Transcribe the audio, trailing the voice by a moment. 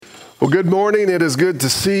Well, good morning. It is good to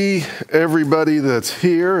see everybody that's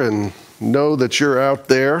here and know that you're out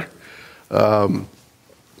there. I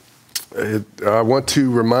want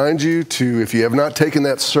to remind you to, if you have not taken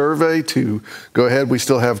that survey, to go ahead. We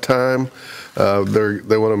still have time.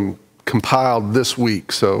 They want them compiled this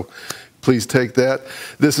week, so please take that.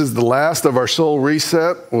 This is the last of our Soul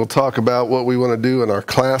Reset. We'll talk about what we want to do in our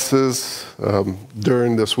classes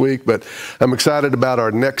during this week, but I'm excited about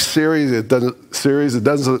our next series. It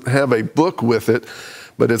doesn't have a book with it,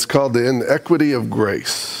 but it's called The Inequity of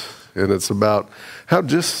Grace, and it's about how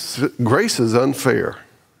just grace is unfair.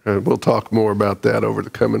 We'll talk more about that over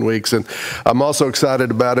the coming weeks, and I'm also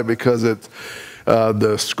excited about it because it's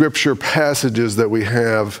the scripture passages that we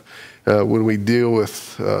have when we deal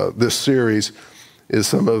with this series is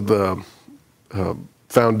some of the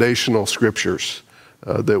foundational scriptures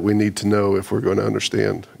that we need to know if we're going to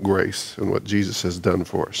understand grace and what Jesus has done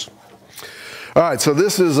for us. All right, so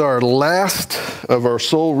this is our last of our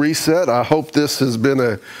Soul Reset. I hope this has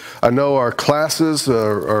been I know our classes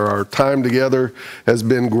or our time together has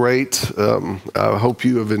been great. I hope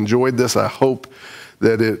you have enjoyed this. I hope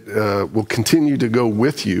that it will continue to go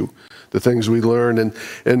with you, the things we learn,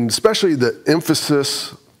 and especially the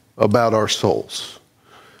emphasis about our souls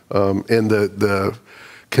and the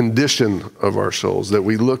condition of our souls, that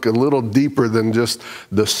we look a little deeper than just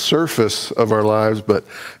the surface of our lives, but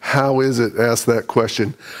how is it, ask that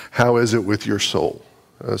question, how is it with your soul?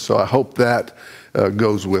 So I hope that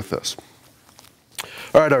goes with us.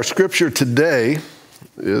 All right, our scripture today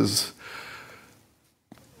is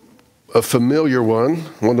a familiar one.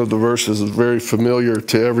 One of the verses is very familiar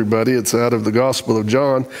to everybody. It's out of the Gospel of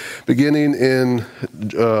John, beginning in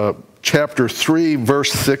chapter 3,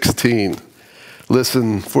 verse 16.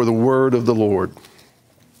 Listen for the word of the Lord.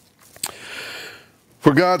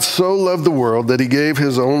 For God so loved the world that he gave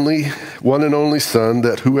his one and only Son,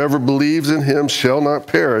 that whoever believes in him shall not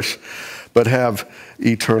perish, but have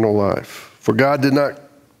eternal life. For God did not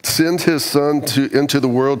send his Son into the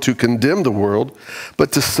world to condemn the world,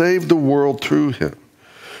 but to save the world through him.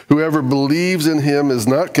 Whoever believes in him is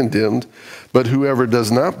not condemned, but whoever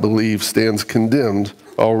does not believe stands condemned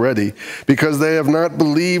already, because they have not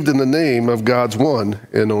believed in the name of God's one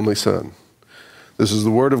and only Son. This is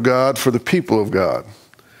the word of God for the people of God.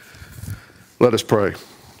 Let us pray.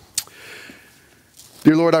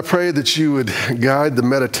 Dear Lord, I pray that you would guide the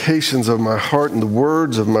meditations of my heart and the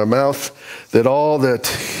words of my mouth, that all that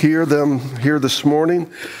hear them here this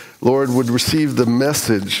morning, Lord, would receive the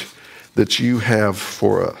message that you have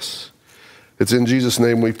for us. It's in Jesus'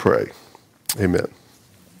 name we pray. Amen.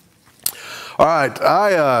 All right,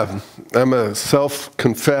 I'm a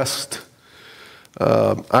self-confessed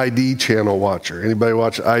ID channel watcher. Anybody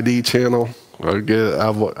watch ID channel?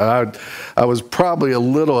 I was probably a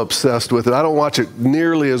little obsessed with it. I don't watch it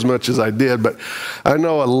nearly as much as I did, but I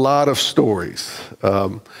know a lot of stories.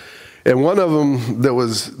 And one of them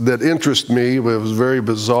that interested me, it was very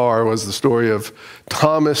bizarre, was the story of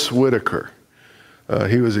Thomas Whitaker.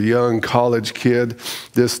 He was a young college kid.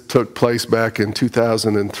 This took place back in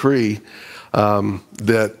 2003.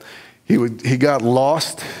 That he got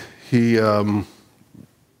lost. He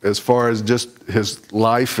as far as just his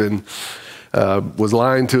life, and was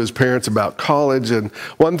lying to his parents about college, and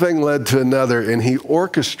one thing led to another, and he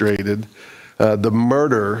orchestrated the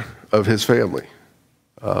murder of his family.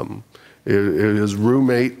 His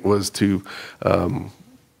roommate was to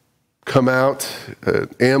come out,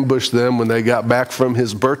 ambush them when they got back from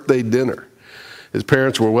his birthday dinner. His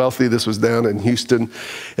parents were wealthy. This was down in Houston,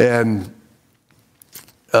 and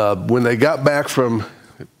when they got back from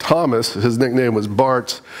Thomas, his nickname was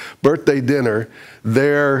Bart's birthday dinner,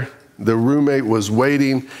 the roommate was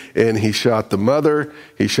waiting, and he shot the mother,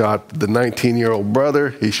 he shot the 19-year-old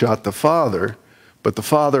brother, he shot the father, but the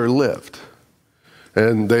father lived.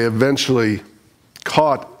 And they eventually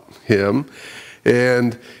caught him,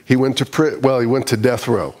 and he went to death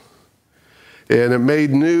row. And it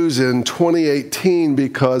made news in 2018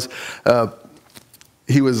 because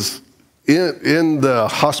he was in the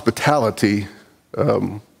hospitality,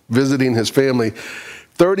 visiting his family.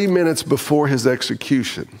 30 minutes before his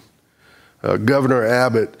execution, Governor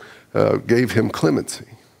Abbott gave him clemency.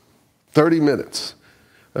 30 minutes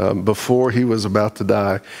before he was about to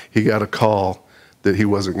die, he got a call that he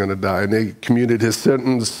wasn't going to die, and they commuted his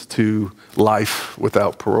sentence to life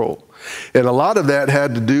without parole. And a lot of that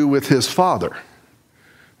had to do with his father.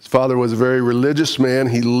 His father was a very religious man.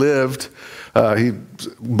 He lived.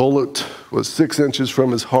 Bullet was 6 inches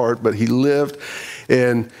from his heart, but he lived,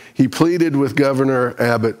 and he pleaded with Governor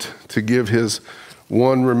Abbott to give his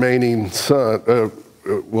one remaining son,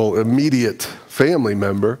 immediate family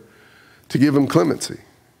member, to give him clemency,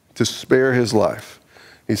 to spare his life.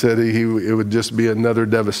 He said it would just be another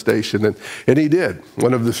devastation. And he did.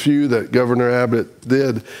 One of the few that Governor Abbott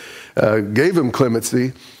did gave him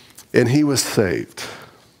clemency, and he was saved.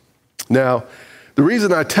 Now, the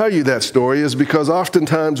reason I tell you that story is because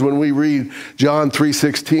oftentimes when we read John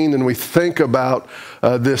 3:16 and we think about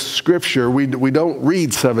this scripture, we don't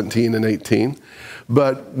read 17 and 18,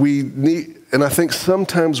 but we need, and I think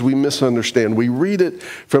sometimes we misunderstand. We read it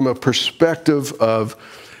from a perspective of,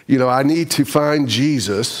 I need to find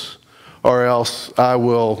Jesus or else I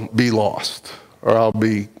will be lost or I'll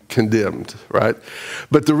be condemned, right?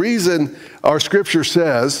 But the reason our scripture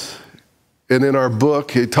says, and in our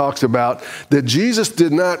book it talks about, that Jesus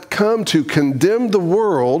did not come to condemn the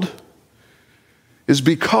world is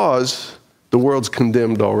because the world's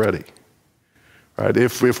condemned already. Right?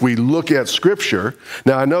 If we look at Scripture,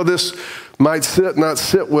 now I know this might not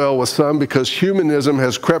sit well with some because humanism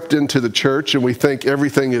has crept into the church and we think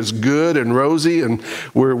everything is good and rosy and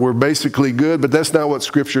we're basically good, but that's not what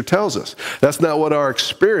Scripture tells us. That's not what our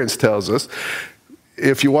experience tells us.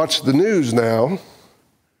 If you watch the news now,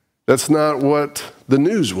 that's not what the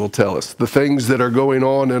news will tell us, the things that are going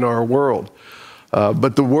on in our world.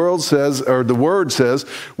 But the Word says,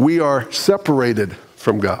 we are separated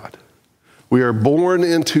from God. We are born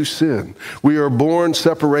into sin. We are born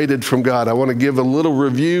separated from God. I want to give a little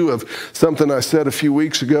review of something I said a few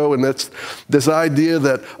weeks ago, and that's this idea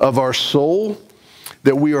that of our soul,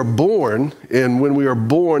 that we are born, and when we are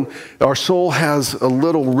born, our soul has a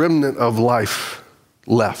little remnant of life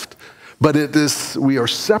left. But we are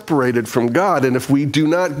separated from God, and if we do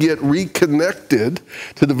not get reconnected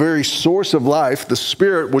to the very source of life, the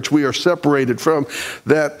Spirit which we are separated from,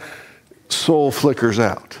 that soul flickers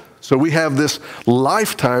out. So we have this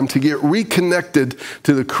lifetime to get reconnected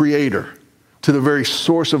to the Creator, to the very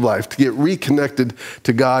source of life, to get reconnected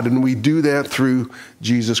to God, and we do that through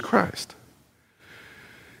Jesus Christ.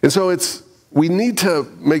 And so we need to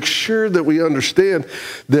make sure that we understand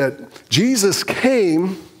that Jesus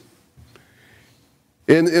came,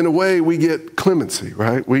 and in a way we get clemency,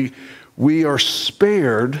 right? We are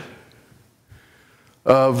spared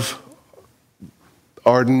of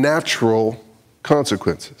our natural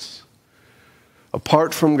consequences.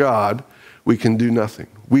 Apart from God, we can do nothing.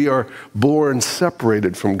 We are born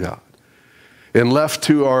separated from God. And left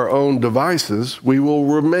to our own devices, we will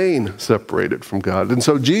remain separated from God. And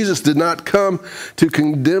so Jesus did not come to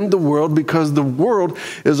condemn the world because the world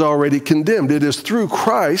is already condemned. It is through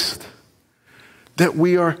Christ that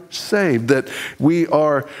we are saved, that we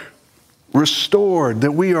are restored,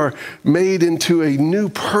 that we are made into a new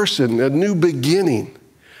person, a new beginning.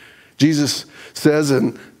 Jesus says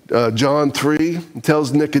in John 3, he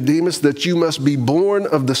tells Nicodemus that you must be born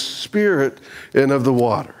of the Spirit and of the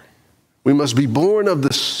water. We must be born of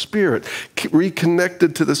the Spirit,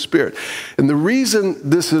 reconnected to the Spirit. And the reason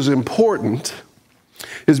this is important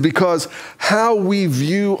is because how we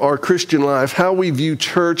view our Christian life, how we view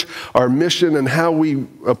church, our mission, and how we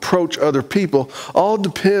approach other people all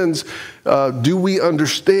depends, do we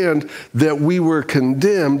understand that we were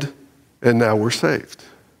condemned and now we're saved?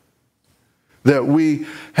 That we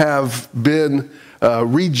have been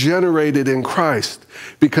regenerated in Christ,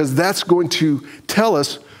 because that's going to tell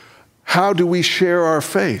us how do we share our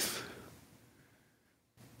faith.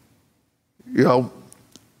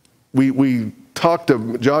 We talked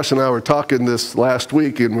to, Josh and I were talking this last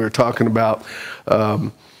week, and we were talking about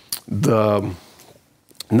the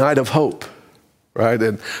Night of Hope. Right?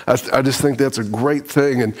 And I just think that's a great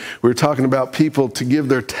thing. And we were talking about people to give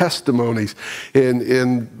their testimonies.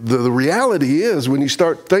 And the reality is, when you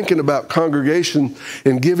start thinking about congregation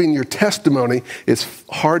and giving your testimony, it's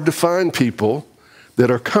hard to find people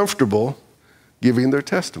that are comfortable giving their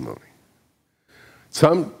testimony.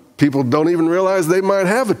 Some people don't even realize they might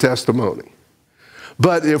have a testimony.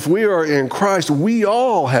 But if we are in Christ, we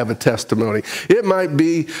all have a testimony. It might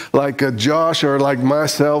be like a Josh or like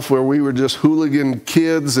myself, where we were just hooligan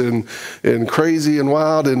kids and crazy and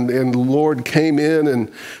wild, and the Lord came in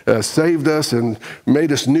and saved us and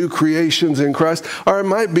made us new creations in Christ. Or it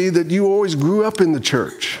might be that you always grew up in the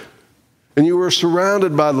church and you were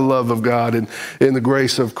surrounded by the love of God and the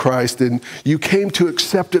grace of Christ, and you came to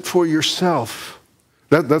accept it for yourself.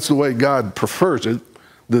 That's the way God prefers it.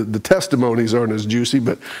 The testimonies aren't as juicy,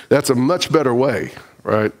 but that's a much better way,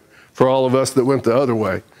 right, for all of us that went the other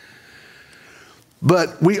way.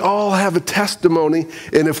 But we all have a testimony,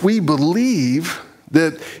 and if we believe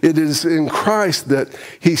that it is in Christ that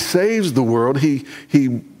He saves the world, He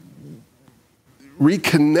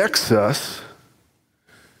reconnects us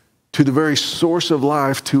to the very source of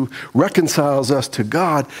life, to reconciles us to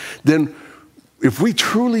God, then if we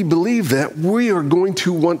truly believe that, we are going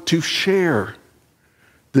to want to share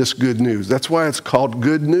this good news. That's why it's called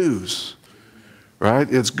good news, right?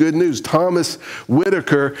 It's good news. Thomas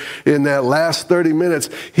Whitaker, in that last 30 minutes,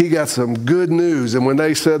 he got some good news. And when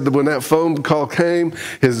they said that when that phone call came,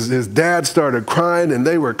 his dad started crying and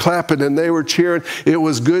they were clapping and they were cheering. It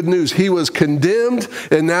was good news. He was condemned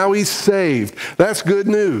and now he's saved. That's good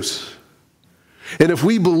news. And if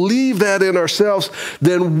we believe that in ourselves,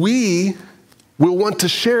 then we will want to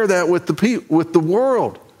share that with the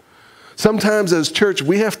world. Sometimes as church,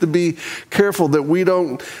 we have to be careful that we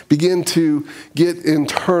don't begin to get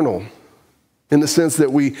internal in the sense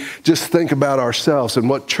that we just think about ourselves and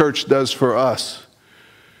what church does for us.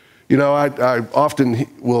 You know, I often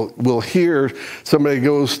will hear somebody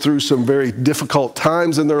goes through some very difficult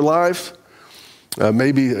times in their life.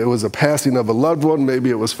 Maybe it was a passing of a loved one. Maybe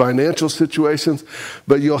it was financial situations.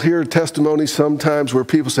 But you'll hear testimonies sometimes where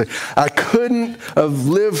people say, I couldn't have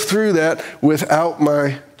lived through that without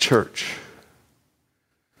my church.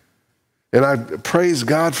 And I praise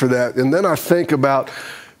God for that. And then I think about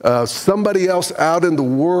somebody else out in the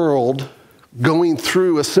world going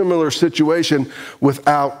through a similar situation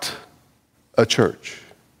without a church,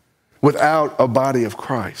 without a body of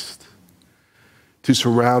Christ to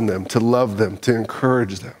surround them, to love them, to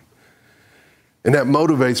encourage them. And that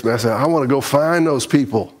motivates me. I say, I want to go find those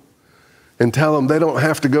people and tell them they don't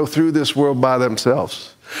have to go through this world by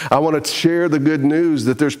themselves. I want to share the good news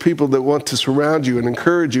that there's people that want to surround you and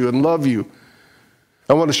encourage you and love you.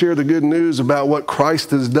 I want to share the good news about what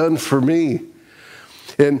Christ has done for me.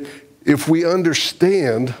 And if we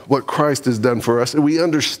understand what Christ has done for us, and we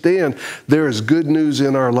understand there is good news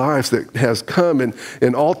in our lives that has come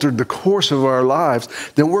and altered the course of our lives,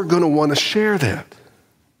 then we're going to want to share that.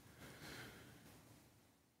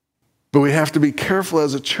 But we have to be careful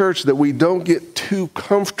as a church that we don't get too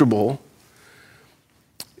comfortable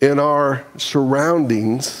in our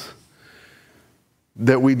surroundings,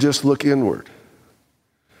 that we just look inward.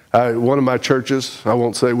 One of my churches, I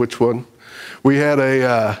won't say which one, we had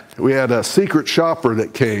a secret shopper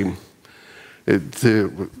that came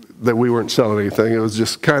that we weren't selling anything. It was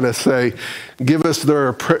just kind of say, give us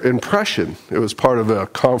their impression. It was part of a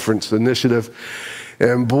conference initiative.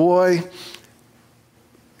 And boy,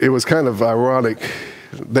 it was kind of ironic.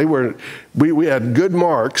 We had good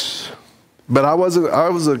marks, but I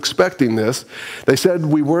was expecting this. They said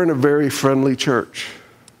we weren't a very friendly church.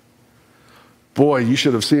 Boy, you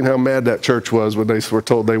should have seen how mad that church was when they were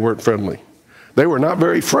told they weren't friendly. They were not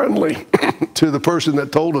very friendly to the person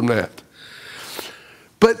that told them that.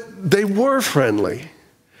 But they were friendly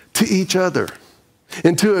to each other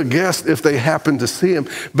and to a guest if they happened to see him.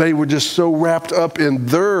 They were just so wrapped up in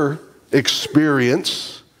their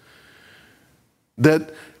experience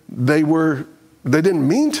that they didn't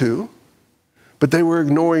mean to, but they were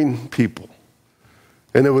ignoring people.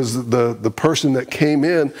 And it was the person that came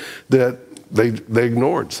in that they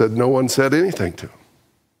ignored, said no one said anything to him.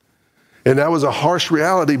 And that was a harsh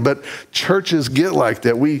reality, but churches get like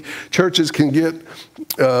that. Churches can get,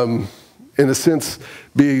 in a sense,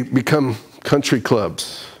 become country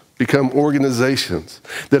clubs, become organizations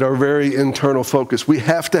that are very internal focused. We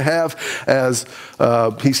have to have, as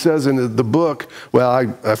he says in the book, well,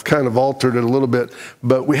 I've kind of altered it a little bit,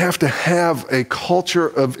 but we have to have a culture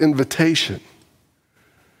of invitation.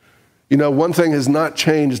 You know, one thing has not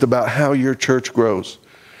changed about how your church grows.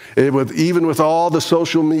 Even with all the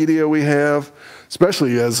social media we have,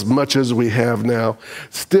 especially as much as we have now,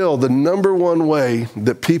 still the number one way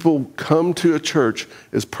that people come to a church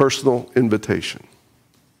is personal invitation.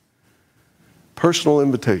 Personal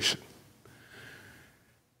invitation.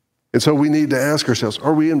 And so we need to ask ourselves,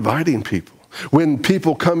 are we inviting people? When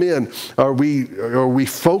people come in, are we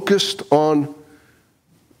focused on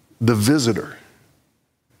the visitor?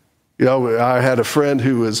 You know, I had a friend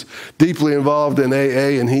who was deeply involved in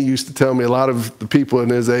AA, and he used to tell me a lot of the people in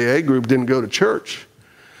his AA group didn't go to church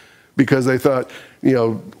because they thought, you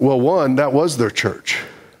know, well, one, that was their church.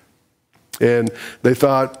 And they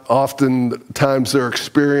thought oftentimes their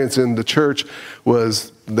experience in the church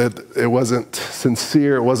was that it wasn't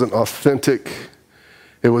sincere, it wasn't authentic.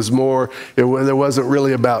 It was more, it wasn't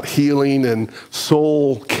really about healing and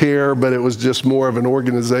soul care, but it was just more of an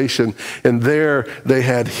organization. And there they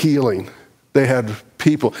had healing. They had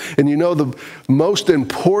people. And you know, the most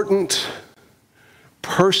important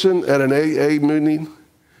person at an AA meeting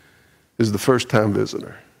is the first-time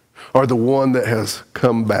visitor, or the one that has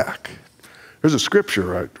come back. There's a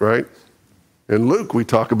scripture, right? In Luke, we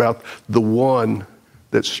talk about the one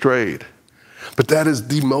that strayed. But that is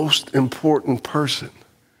the most important person.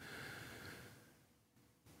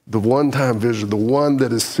 The one-time visitor, the one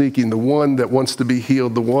that is seeking, the one that wants to be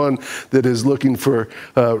healed, the one that is looking for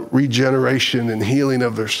regeneration and healing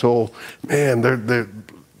of their soul. Man,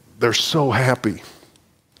 they're so happy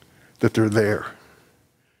that they're there,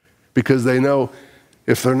 because they know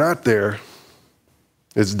if they're not there,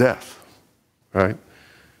 it's death, right?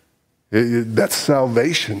 That's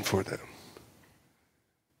salvation for them.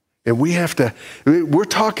 And we're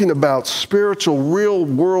talking about spiritual, real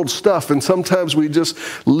world stuff, and sometimes we just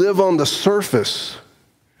live on the surface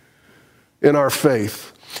in our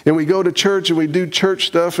faith. And we go to church and we do church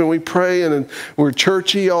stuff and we pray and we're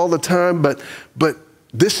churchy all the time, but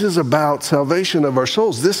this is about salvation of our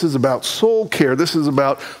souls. This is about soul care. This is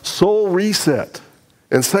about soul reset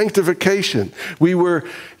and sanctification.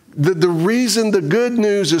 The reason the good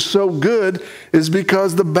news is so good is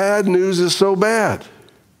because the bad news is so bad.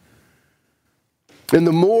 And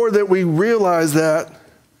the more that we realize that,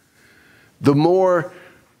 the more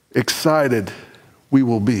excited we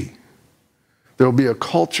will be. There will be a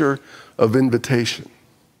culture of invitation.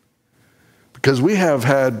 Because we have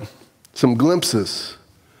had some glimpses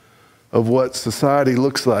of what society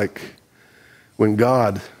looks like when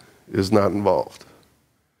God is not involved.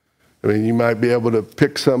 I mean, you might be able to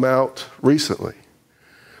pick some out recently.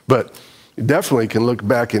 But you definitely can look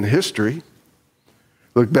back in history.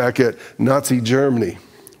 Look back at Nazi Germany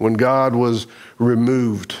when God was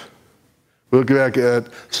removed. Look back at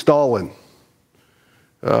Stalin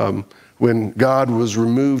when God was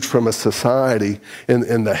removed from a society,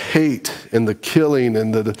 and the hate and the killing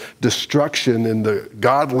and the destruction and the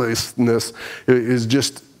godlessness is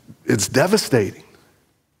just, it's devastating.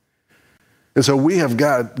 And so we have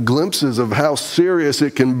got glimpses of how serious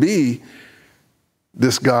it can be,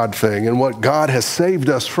 this God thing, and what God has saved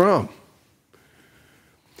us from.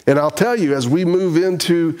 And I'll tell you, as we move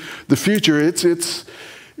into the future, it's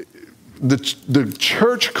the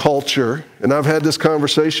church culture, and I've had this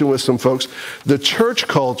conversation with some folks, the church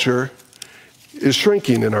culture is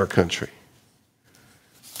shrinking in our country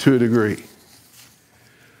to a degree.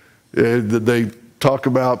 They talk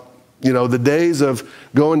about, the days of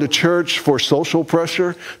going to church for social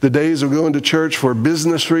pressure, the days of going to church for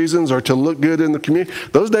business reasons or to look good in the community,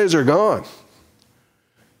 those days are gone.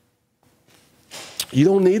 You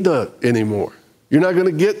don't need that anymore. You're not going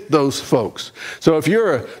to get those folks. So if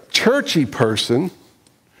you're a churchy person,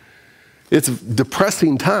 it's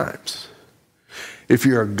depressing times. If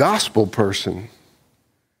you're a gospel person,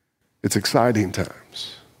 it's exciting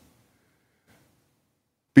times.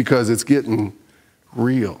 Because it's getting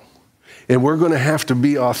real. And we're going to have to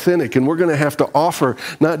be authentic, and we're going to have to offer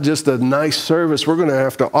not just a nice service, we're going to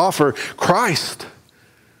have to offer Christ.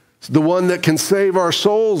 The one that can save our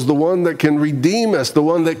souls, the one that can redeem us, the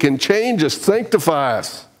one that can change us, sanctify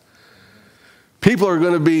us. People are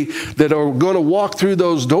going to walk through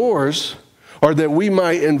those doors, or that we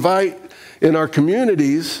might invite in our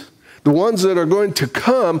communities. The ones that are going to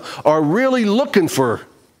come are really looking for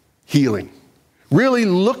healing, really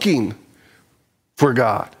looking for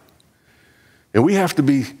God. And we have to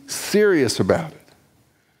be serious about it.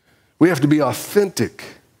 We have to be authentic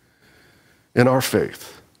in our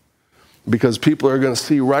faith, because people are going to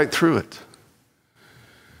see right through it.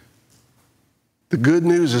 The good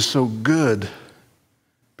news is so good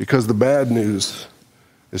because the bad news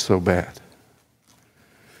is so bad.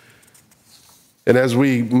 And as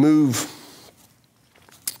we move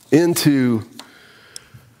into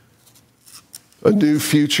a new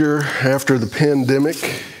future after the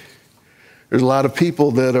pandemic, there's a lot of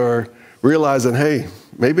people that are realizing, hey,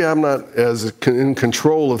 maybe I'm not as in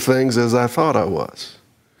control of things as I thought I was.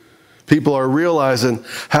 People are realizing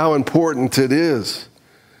how important it is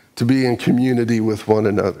to be in community with one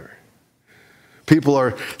another. People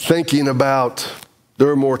are thinking about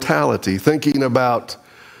their mortality, thinking about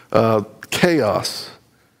chaos.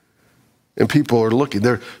 And people are looking.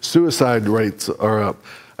 Their suicide rates are up.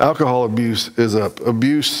 Alcohol abuse is up.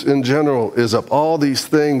 Abuse in general is up. All these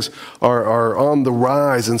things are on the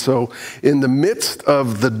rise. And so in the midst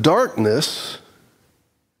of the darkness,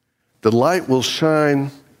 the light will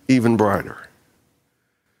shine even brighter.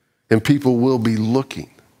 And people will be looking.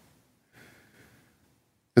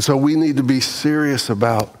 And so we need to be serious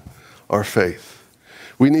about our faith.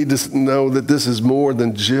 We need to know that this is more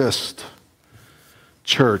than just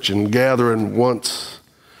church and gathering once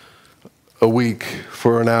a week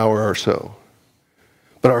for an hour or so.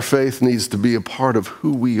 But our faith needs to be a part of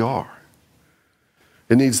who we are.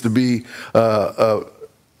 It needs to be,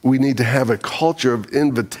 we need to have a culture of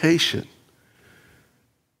invitation.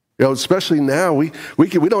 Especially now, we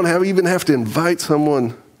don't even have to invite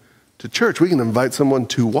someone to church. We can invite someone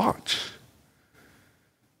to watch.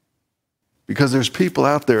 because there's people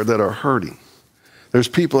out there that are hurting. There's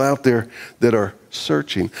people out there that are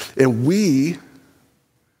searching. And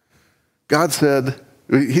God said,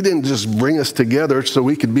 he didn't just bring us together so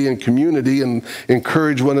we could be in community and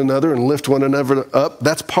encourage one another and lift one another up.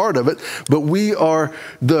 That's part of it. But we are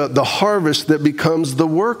the harvest that becomes the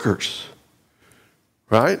workers,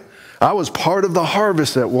 right? I was part of the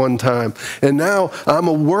harvest at one time, and now I'm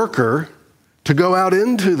a worker to go out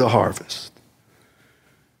into the harvest.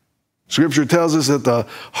 Scripture tells us that the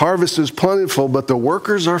harvest is plentiful, but the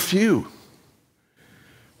workers are few.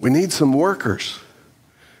 We need some workers.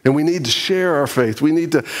 And we need to share our faith. We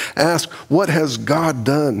need to ask, what has God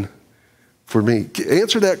done for me?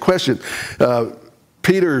 Answer that question.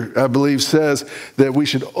 Peter, I believe, says that we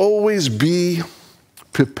should always be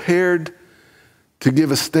prepared to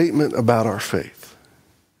give a statement about our faith.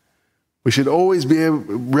 We should always be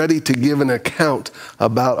ready to give an account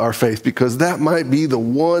about our faith, because that might be the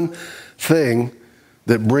one thing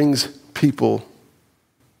that brings people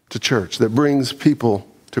to church, that brings people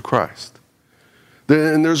to Christ.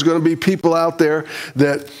 And there's going to be people out there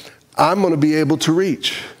that I'm going to be able to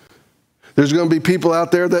reach. There's going to be people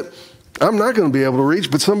out there that I'm not going to be able to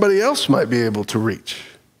reach, but somebody else might be able to reach.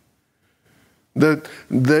 That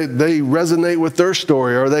they resonate with their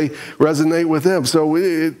story, or they resonate with them. So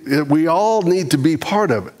we all need to be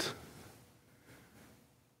part of it.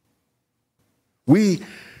 We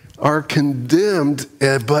are condemned,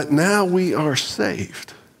 but now we are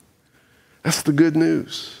saved. That's the good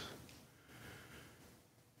news.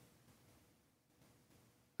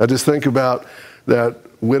 I just think about that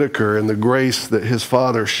Whitaker and the grace that his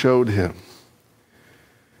father showed him.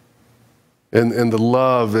 And the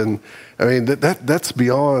love, and I mean, that's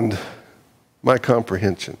beyond my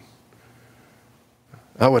comprehension.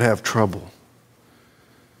 I would have trouble.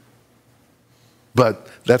 But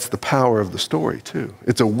that's the power of the story, too.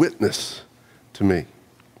 It's a witness to me.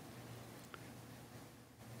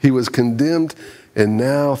 He was condemned, and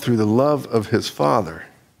now through the love of his father,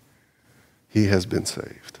 he has been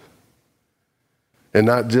saved. And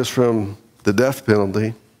not just from the death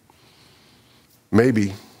penalty,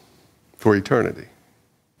 maybe for eternity.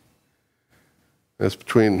 That's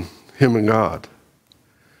between him and God.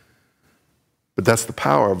 But that's the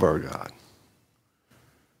power of our God.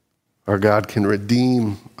 Our God can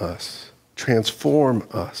redeem us, transform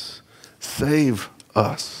us, save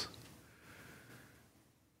us.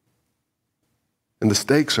 And the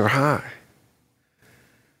stakes are high.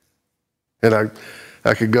 And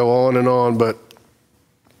I could go on, but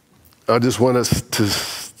I just want us to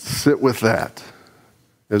sit with that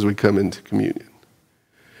as we come into communion.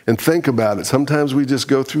 And think about it. Sometimes we just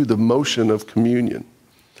go through the motion of communion.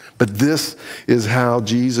 But this is how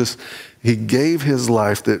Jesus, he gave his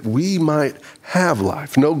life that we might have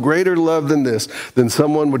life. No greater love than this, than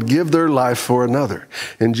someone would give their life for another.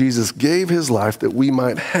 And Jesus gave his life that we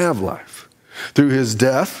might have life. Through his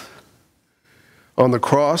death on the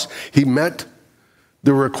cross, he met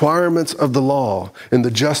the requirements of the law and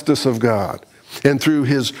the justice of God. And through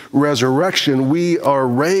his resurrection, we are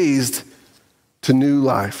raised to new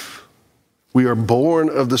life. We are born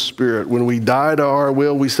of the Spirit. When we die to our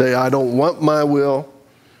will, we say, I don't want my will.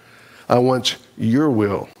 I want your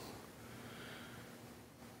will.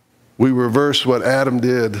 We reverse what Adam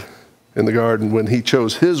did in the garden when he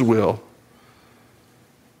chose his will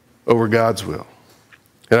over God's will.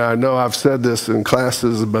 And I know I've said this in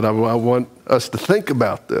classes, but I want us to think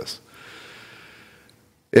about this.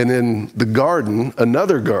 And in the garden,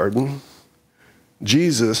 another garden,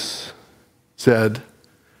 Jesus said,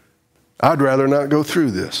 I'd rather not go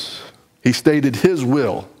through this. He stated his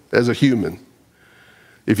will as a human.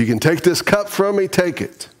 If you can take this cup from me, take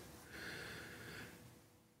it.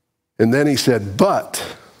 And then he said,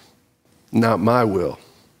 but not my will,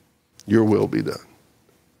 your will be done.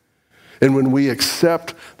 And when we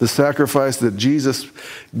accept the sacrifice that Jesus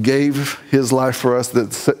gave his life for us,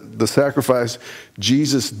 that the sacrifice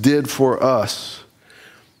Jesus did for us,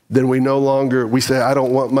 then we say, I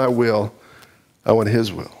don't want my will, I want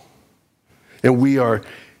his will. And we are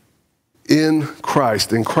in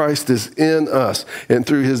Christ, and Christ is in us. And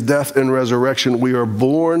through his death and resurrection, we are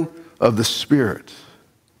born of the Spirit.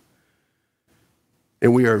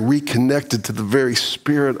 And we are reconnected to the very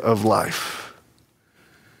Spirit of life.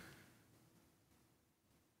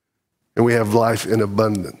 And we have life in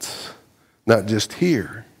abundance, not just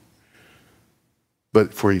here,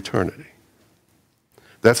 but for eternity.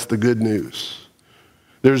 That's the good news.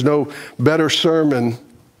 There's no better sermon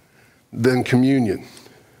than communion.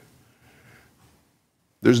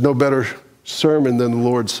 There's no better sermon than the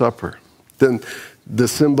Lord's Supper, than the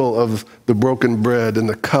symbol of the broken bread and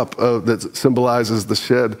the cup that symbolizes the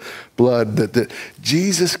shed blood, that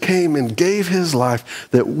Jesus came and gave his life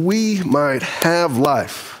that we might have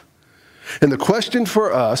life. And the question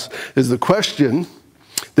for us is the question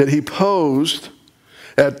that he posed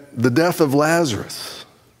at the death of Lazarus,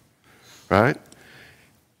 right?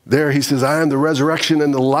 There he says, I am the resurrection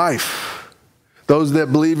and the life. Those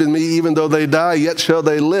that believe in me, even though they die, yet shall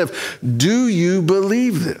they live. Do you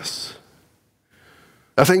believe this?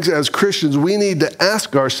 I think as Christians, we need to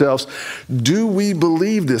ask ourselves, do we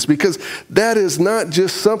believe this? Because that is not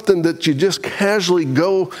just something that you just casually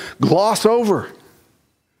gloss over.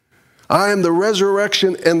 I am the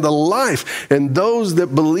resurrection and the life, and those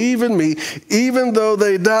that believe in me, even though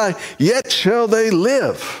they die, yet shall they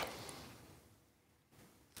live.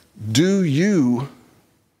 Do you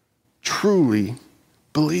truly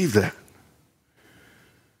believe that?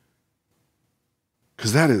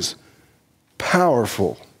 Because that is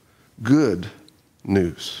powerful, good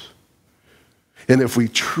news. And if we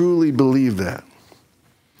truly believe that,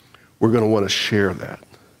 we're going to want to share that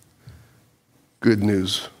good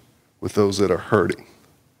news with those that are hurting,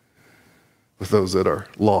 with those that are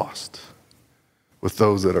lost, with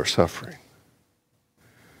those that are suffering.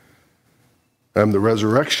 I'm the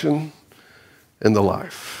resurrection and the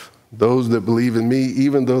life. Those that believe in me,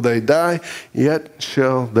 even though they die, yet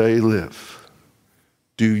shall they live.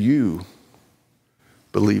 Do you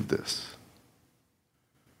believe this?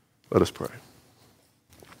 Let us pray.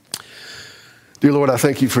 Dear Lord, I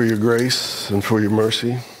thank you for your grace and for your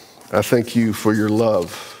mercy. I thank you for your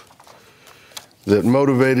love that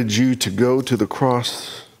motivated you to go to the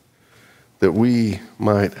cross that we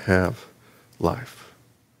might have life.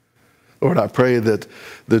 Lord, I pray that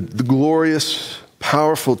the glorious,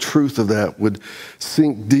 powerful truth of that would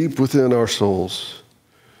sink deep within our souls.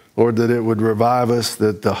 Lord, that it would revive us,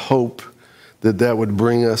 that the hope that would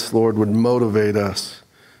bring us, Lord, would motivate us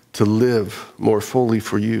to live more fully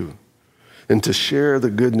for you and to share the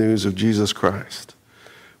good news of Jesus Christ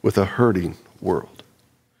with a hurting world.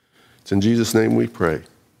 It's in Jesus' name we pray.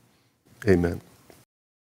 Amen.